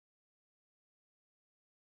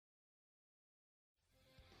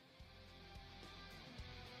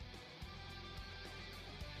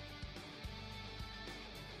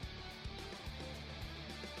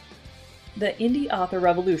The indie author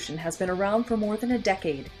revolution has been around for more than a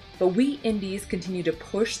decade, but we indies continue to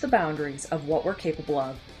push the boundaries of what we're capable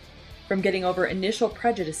of. From getting over initial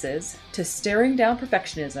prejudices to staring down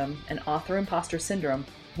perfectionism and author imposter syndrome,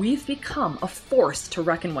 we've become a force to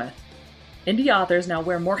reckon with. Indie authors now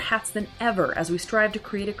wear more hats than ever as we strive to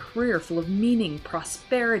create a career full of meaning,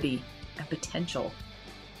 prosperity, and potential.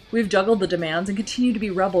 We've juggled the demands and continue to be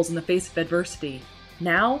rebels in the face of adversity.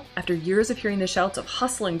 Now, after years of hearing the shouts of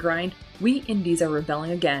hustle and grind, we indies are rebelling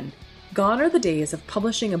again. Gone are the days of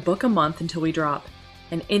publishing a book a month until we drop,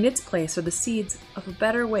 and in its place are the seeds of a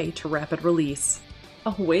better way to rapid release.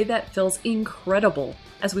 A way that feels incredible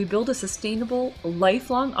as we build a sustainable,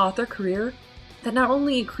 lifelong author career that not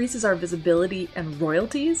only increases our visibility and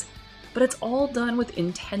royalties, but it's all done with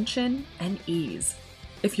intention and ease.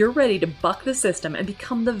 If you're ready to buck the system and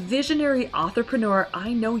become the visionary authorpreneur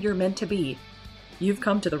I know you're meant to be, you've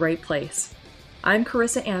come to the right place. I'm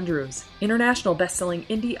Carissa Andrews, international best-selling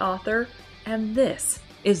indie author, and this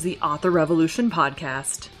is the Author Revolution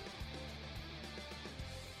Podcast.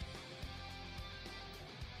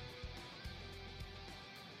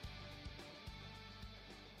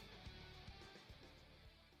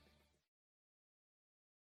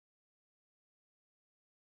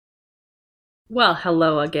 Well,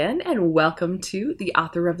 hello again, and welcome to the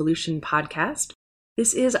Author Revolution Podcast.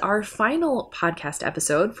 This is our final podcast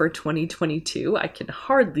episode for 2022. I can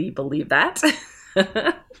hardly believe that.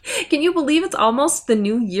 Can you believe it's almost the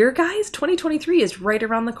new year, guys? 2023 is right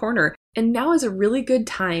around the corner. And now is a really good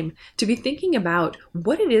time to be thinking about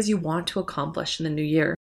what it is you want to accomplish in the new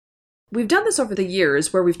year. We've done this over the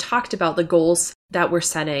years where we've talked about the goals that we're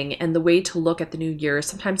setting and the way to look at the new year.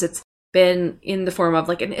 Sometimes it's been in the form of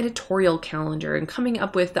like an editorial calendar and coming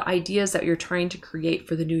up with the ideas that you're trying to create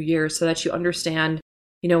for the new year so that you understand,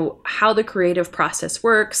 how the creative process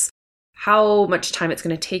works, how much time it's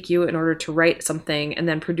going to take you in order to write something and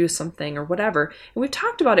then produce something or whatever. And we've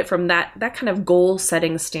talked about it from that kind of goal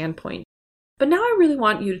setting standpoint. But now I really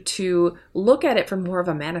want you to look at it from more of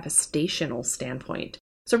a manifestational standpoint.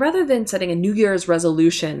 So rather than setting a New Year's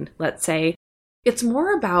resolution, let's say, it's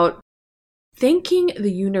more about thanking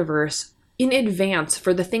the universe in advance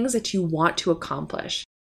for the things that you want to accomplish.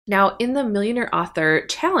 Now, in the Millionaire Author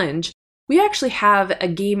Challenge, we actually have a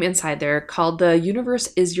game inside there called The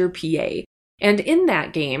Universe is Your PA. And in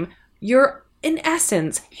that game, you're, in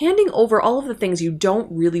essence, handing over all of the things you don't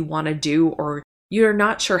really want to do or you're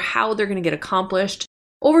not sure how they're going to get accomplished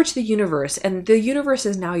over to the universe. And the universe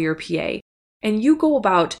is now your PA. And you go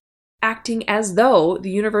about acting as though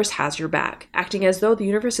the universe has your back, acting as though the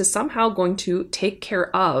universe is somehow going to take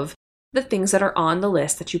care of the things that are on the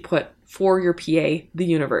list that you put for your PA, the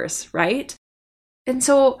universe, right? And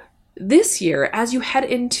so this year, as you head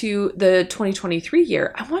into the 2023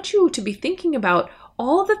 year, I want you to be thinking about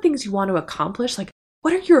all the things you want to accomplish. Like,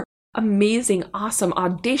 what are your amazing, awesome,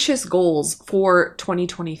 audacious goals for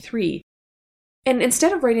 2023? And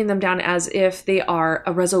instead of writing them down as if they are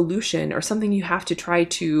a resolution or something you have to try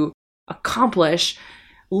to accomplish,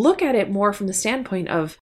 look at it more from the standpoint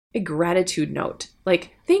of a gratitude note.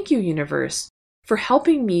 Like, thank you, universe, for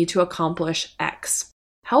helping me to accomplish X.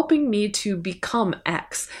 Helping me to become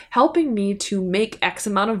X, helping me to make X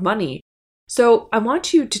amount of money. So I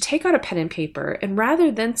want you to take out a pen and paper, and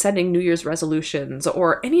rather than setting New Year's resolutions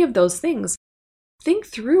or any of those things, think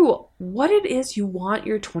through what it is you want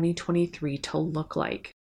your 2023 to look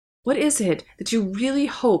like. What is it that you really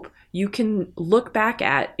hope you can look back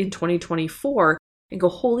at in 2024 and go,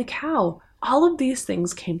 holy cow, all of these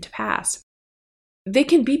things came to pass. They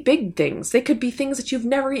can be big things. They could be things that you've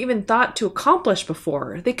never even thought to accomplish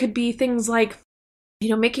before. They could be things like,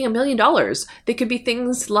 making $1 million. They could be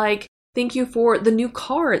things like, thank you for the new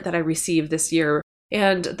car that I received this year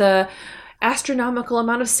and the astronomical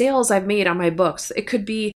amount of sales I've made on my books. It could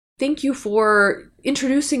be, thank you for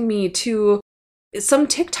introducing me to some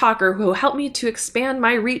TikToker who helped me to expand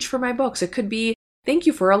my reach for my books. It could be, thank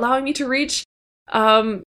you for allowing me to reach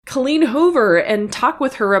Colleen Hoover and talk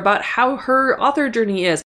with her about how her author journey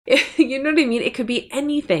is. You know what I mean? It could be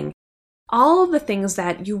anything. All of the things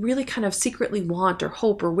that you really kind of secretly want or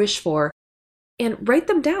hope or wish for, and write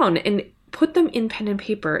them down and put them in pen and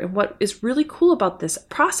paper. And what is really cool about this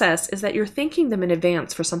process is that you're thanking them in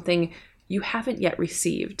advance for something you haven't yet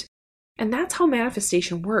received. And that's how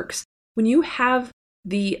manifestation works. When you have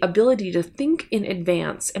the ability to think in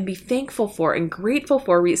advance and be thankful for and grateful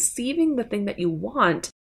for receiving the thing that you want,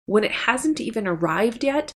 when it hasn't even arrived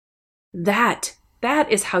yet, that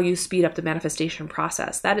is how you speed up the manifestation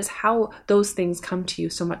process. That is how those things come to you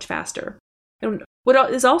so much faster. And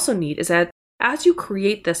what is also neat is that as you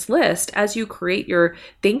create this list, as you create your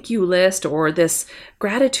thank you list or this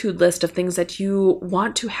gratitude list of things that you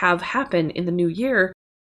want to have happen in the new year,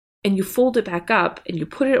 and you fold it back up and you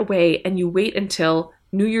put it away and you wait until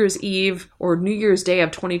New Year's Eve or New Year's Day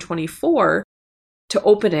of 2024 to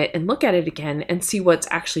open it and look at it again and see what's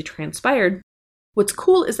actually transpired. What's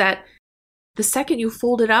cool is that the second you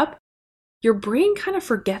fold it up, your brain kind of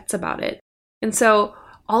forgets about it. And so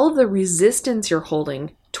all of the resistance you're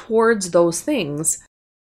holding towards those things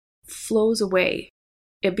flows away.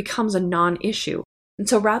 It becomes a non-issue. And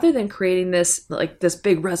so rather than creating this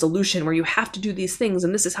big resolution where you have to do these things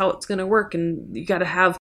and this is how it's going to work and you got to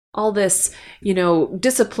have all this,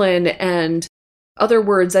 discipline and other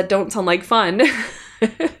words that don't sound like fun,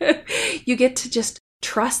 you get to just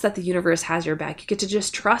trust that the universe has your back. You get to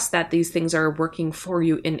just trust that these things are working for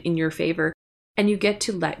you in your favor, and you get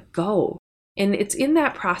to let go. And it's in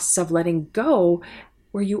that process of letting go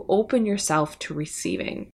where you open yourself to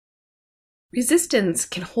receiving. Resistance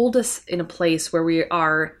can hold us in a place where we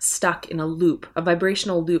are stuck in a loop, a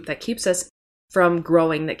vibrational loop that keeps us from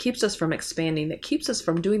growing, that keeps us from expanding, that keeps us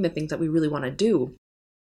from doing the things that we really want to do.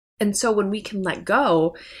 And so when we can let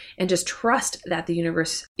go and just trust that the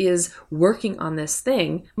universe is working on this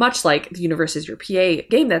thing, much like the universe is your PA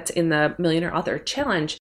game that's in the Millionaire Author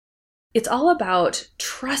Challenge, it's all about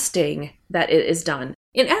trusting that it is done.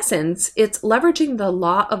 In essence, it's leveraging the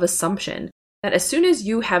law of assumption that as soon as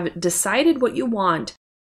you have decided what you want,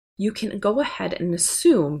 you can go ahead and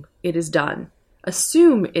assume it is done.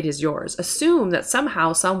 Assume it is yours. Assume that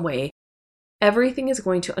somehow, some way, everything is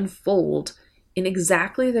going to unfold in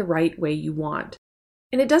exactly the right way you want.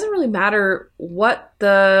 And it doesn't really matter what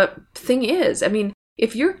the thing is. I mean,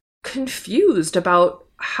 if you're confused about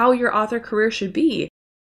how your author career should be,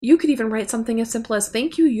 you could even write something as simple as,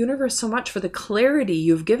 "Thank you, universe, so much for the clarity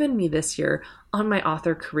you've given me this year on my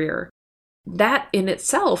author career." That in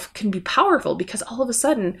itself can be powerful because all of a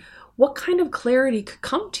sudden, what kind of clarity could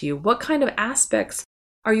come to you? What kind of aspects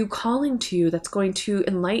are you calling to you that's going to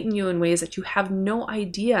enlighten you in ways that you have no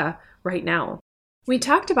idea right now? We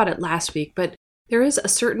talked about it last week, but there is a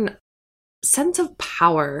certain sense of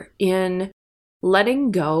power in letting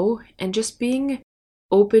go and just being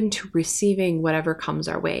open to receiving whatever comes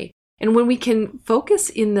our way. And when we can focus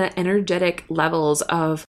in the energetic levels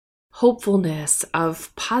of hopefulness,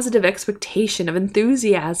 of positive expectation, of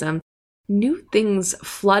enthusiasm, new things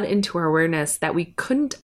flood into our awareness that we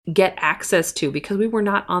couldn't get access to because we were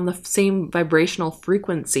not on the same vibrational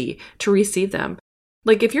frequency to receive them.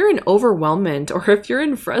 Like if you're in overwhelmment or if you're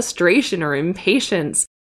in frustration or impatience,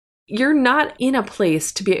 you're not in a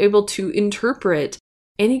place to be able to interpret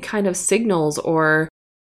any kind of signals or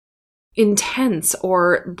intents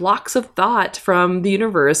or blocks of thought from the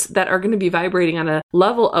universe that are going to be vibrating on a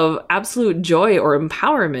level of absolute joy or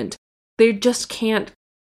empowerment. They just can't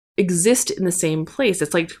exist in the same place.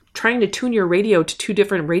 It's like trying to tune your radio to two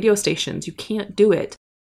different radio stations. You can't do it.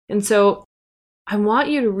 And so I want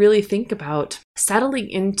you to really think about settling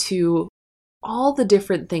into all the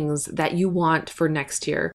different things that you want for next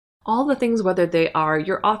year. All the things, whether they are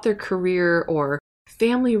your author career or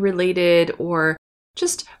family related or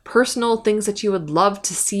just personal things that you would love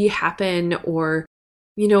to see happen, or,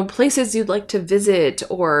 places you'd like to visit,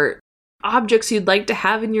 or objects you'd like to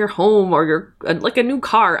have in your home, or like a new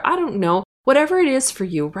car. I don't know. Whatever it is for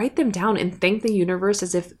you, write them down and thank the universe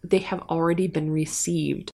as if they have already been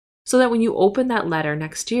received. So that when you open that letter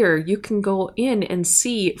next year, you can go in and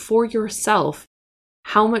see for yourself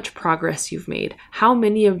how much progress you've made, how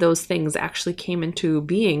many of those things actually came into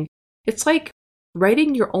being. It's like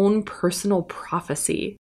writing your own personal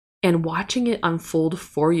prophecy and watching it unfold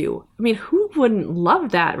for you. I mean, who wouldn't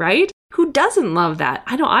love that, right? Who doesn't love that?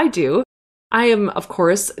 I know I do. I am, of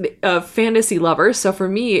course, a fantasy lover. So for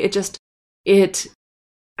me, it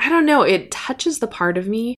touches the part of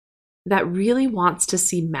me that really wants to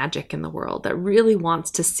see magic in the world, that really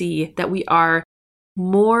wants to see that we are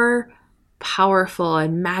more powerful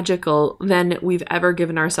and magical than we've ever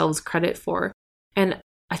given ourselves credit for. And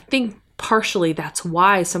I think partially that's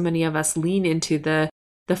why so many of us lean into the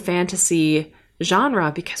fantasy genre,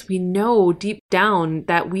 because we know deep down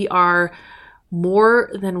that we are more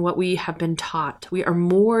than what we have been taught. We are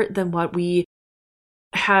more than what we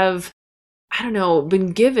have,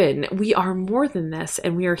 been given. We are more than this,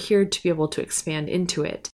 and we are here to be able to expand into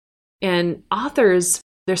it. And authors,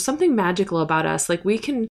 there's something magical about us. Like we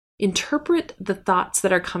can interpret the thoughts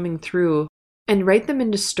that are coming through and write them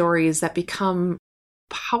into stories that become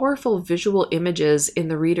powerful visual images in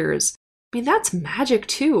the readers. I mean, that's magic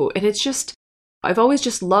too. And it's just, I've always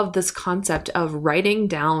just loved this concept of writing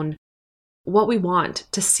down what we want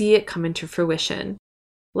to see it come into fruition.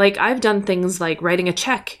 Like I've done things like writing a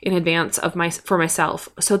check in advance for myself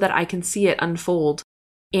so that I can see it unfold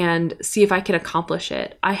and see if I can accomplish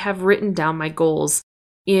it. I have written down my goals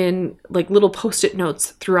in like little post-it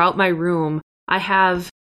notes throughout my room. I have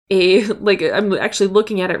I'm actually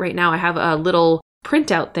looking at it right now. I have a little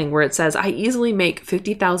printout thing where it says, I easily make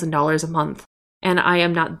 $50,000 a month. And I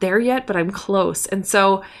am not there yet, but I'm close. And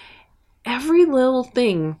so every little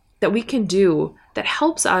thing that we can do that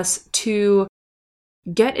helps us to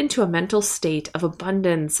get into a mental state of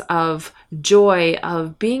abundance, of joy,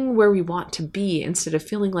 of being where we want to be instead of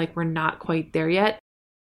feeling like we're not quite there yet,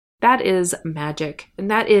 that is magic and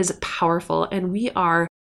that is powerful. And we are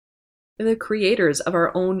the creators of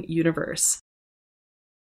our own universe.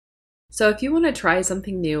 So if you want to try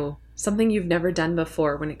something new, something you've never done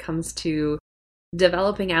before when it comes to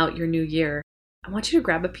developing out your new year, I want you to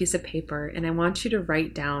grab a piece of paper and I want you to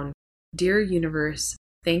write down, Dear Universe,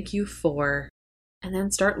 thank you for, and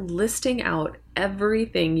then start listing out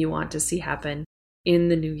everything you want to see happen in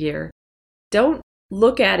the new year. Don't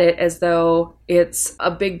look at it as though it's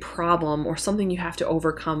a big problem or something you have to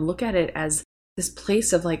overcome. Look at it as this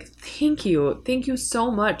place of like, thank you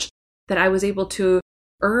so much that I was able to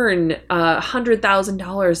earn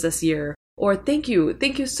 $100,000 this year. Or thank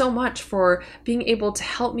you so much for being able to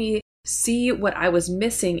help me see what I was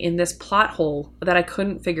missing in this plot hole that I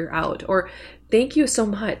couldn't figure out. Or thank you so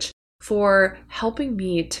much for helping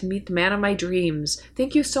me to meet the man of my dreams.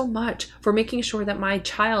 Thank you so much for making sure that my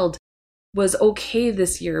child was okay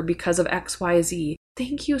this year because of XYZ.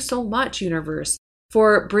 Thank you so much, universe,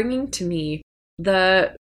 for bringing to me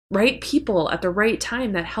the right people at the right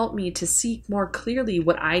time that helped me to see more clearly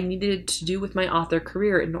what I needed to do with my author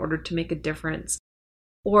career in order to make a difference.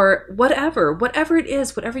 Or whatever it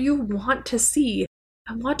is, whatever you want to see,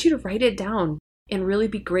 I want you to write it down and really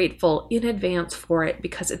be grateful in advance for it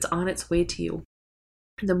because it's on its way to you.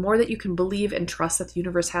 And the more that you can believe and trust that the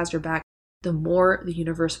universe has your back, the more the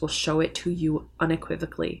universe will show it to you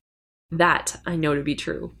unequivocally. That I know to be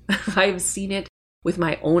true. I've seen it with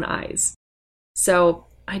my own eyes. So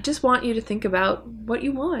I just want you to think about what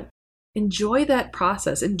you want. Enjoy that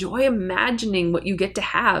process. Enjoy imagining what you get to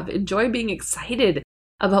have. Enjoy being excited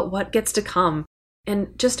about what gets to come.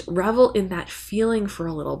 And just revel in that feeling for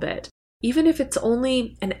a little bit. Even if it's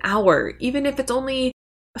only an hour, even if it's only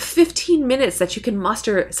 15 minutes that you can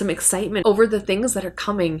muster some excitement over the things that are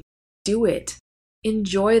coming, do it.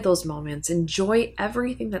 Enjoy those moments. Enjoy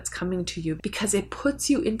everything that's coming to you because it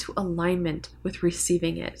puts you into alignment with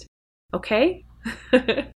receiving it. Okay?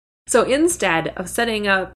 So instead of setting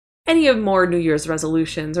up any of more New Year's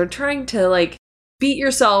resolutions or trying to beat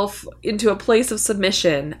yourself into a place of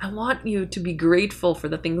submission, I want you to be grateful for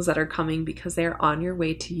the things that are coming because they're on your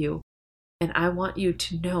way to you. And I want you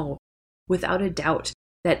to know without a doubt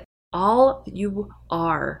that all that you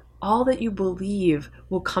are, all that you believe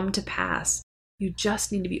will come to pass. You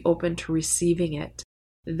just need to be open to receiving it.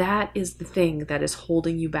 That is the thing that is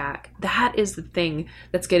holding you back. That is the thing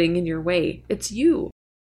that's getting in your way. It's you.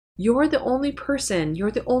 You're the only person,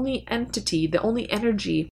 you're the only entity, the only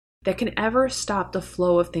energy that can ever stop the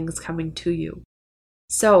flow of things coming to you.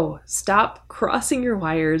 So stop crossing your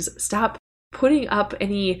wires, stop putting up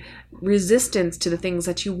any resistance to the things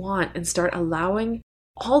that you want, and start allowing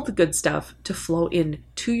all the good stuff to flow in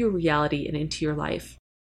to your reality and into your life.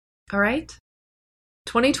 All right?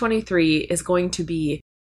 2023 is going to be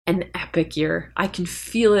an epic year. I can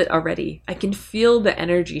feel it already. I can feel the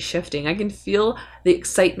energy shifting. I can feel the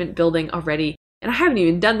excitement building already. And I haven't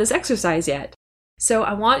even done this exercise yet. So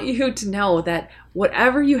I want you to know that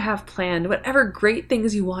whatever you have planned, whatever great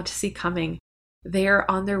things you want to see coming, they are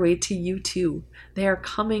on their way to you too. They are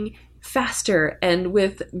coming faster and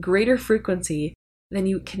with greater frequency than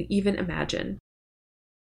you can even imagine.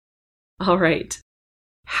 All right.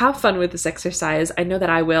 Have fun with this exercise. I know that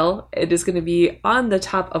I will. It is going to be on the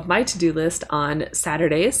top of my to-do list on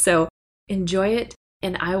Saturdays, so enjoy it,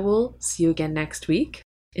 and I will see you again next week.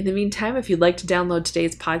 In the meantime, if you'd like to download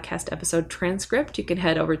today's podcast episode transcript, you can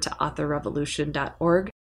head over to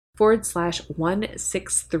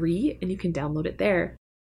authorrevolution.org/163, and you can download it there.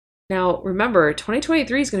 Now, remember,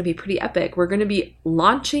 2023 is going to be pretty epic. We're going to be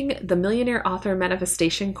launching the Millionaire Author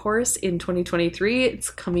Manifestation course in 2023. It's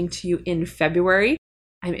coming to you in February.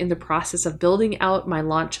 I'm in the process of building out my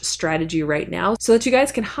launch strategy right now so that you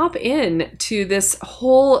guys can hop in to this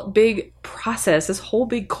whole big process, this whole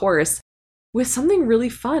big course with something really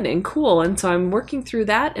fun and cool. And so I'm working through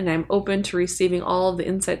that, and I'm open to receiving all of the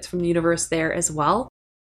insights from the universe there as well.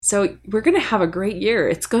 So we're going to have a great year.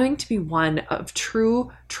 It's going to be one of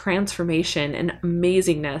true transformation and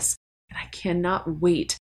amazingness. And I cannot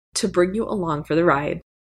wait to bring you along for the ride.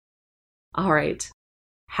 All right.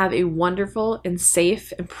 Have a wonderful and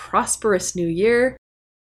safe and prosperous new year.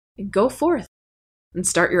 And go forth and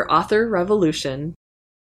start your author revolution.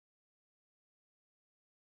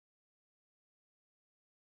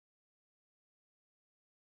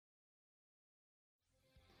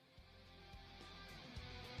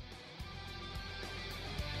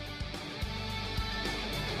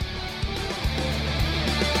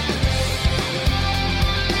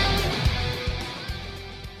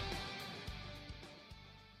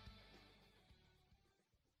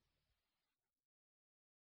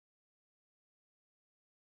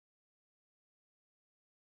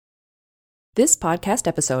 This podcast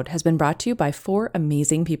episode has been brought to you by 4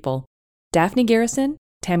 amazing people: Daphne Garrison,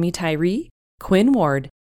 Tammy Tyree, Quinn Ward,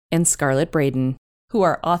 and Scarlett Braden, who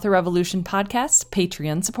are Author Revolution Podcast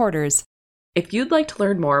Patreon supporters. If you'd like to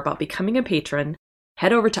learn more about becoming a patron,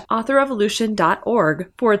 head over to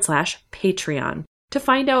authorrevolution.org/Patreon to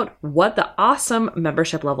find out what the awesome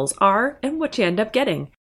membership levels are and what you end up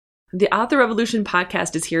getting. The Author Revolution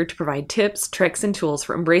Podcast is here to provide tips, tricks, and tools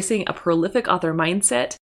for embracing a prolific author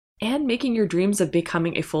mindset and making your dreams of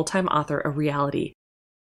becoming a full-time author a reality.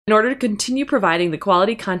 In order to continue providing the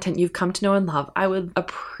quality content you've come to know and love, I would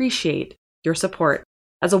appreciate your support.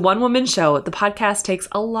 As a one-woman show, the podcast takes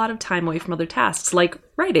a lot of time away from other tasks like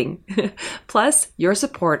writing. Plus, your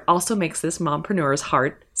support also makes this mompreneur's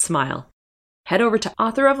heart smile. Head over to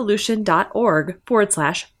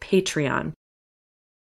authorrevolution.org/Patreon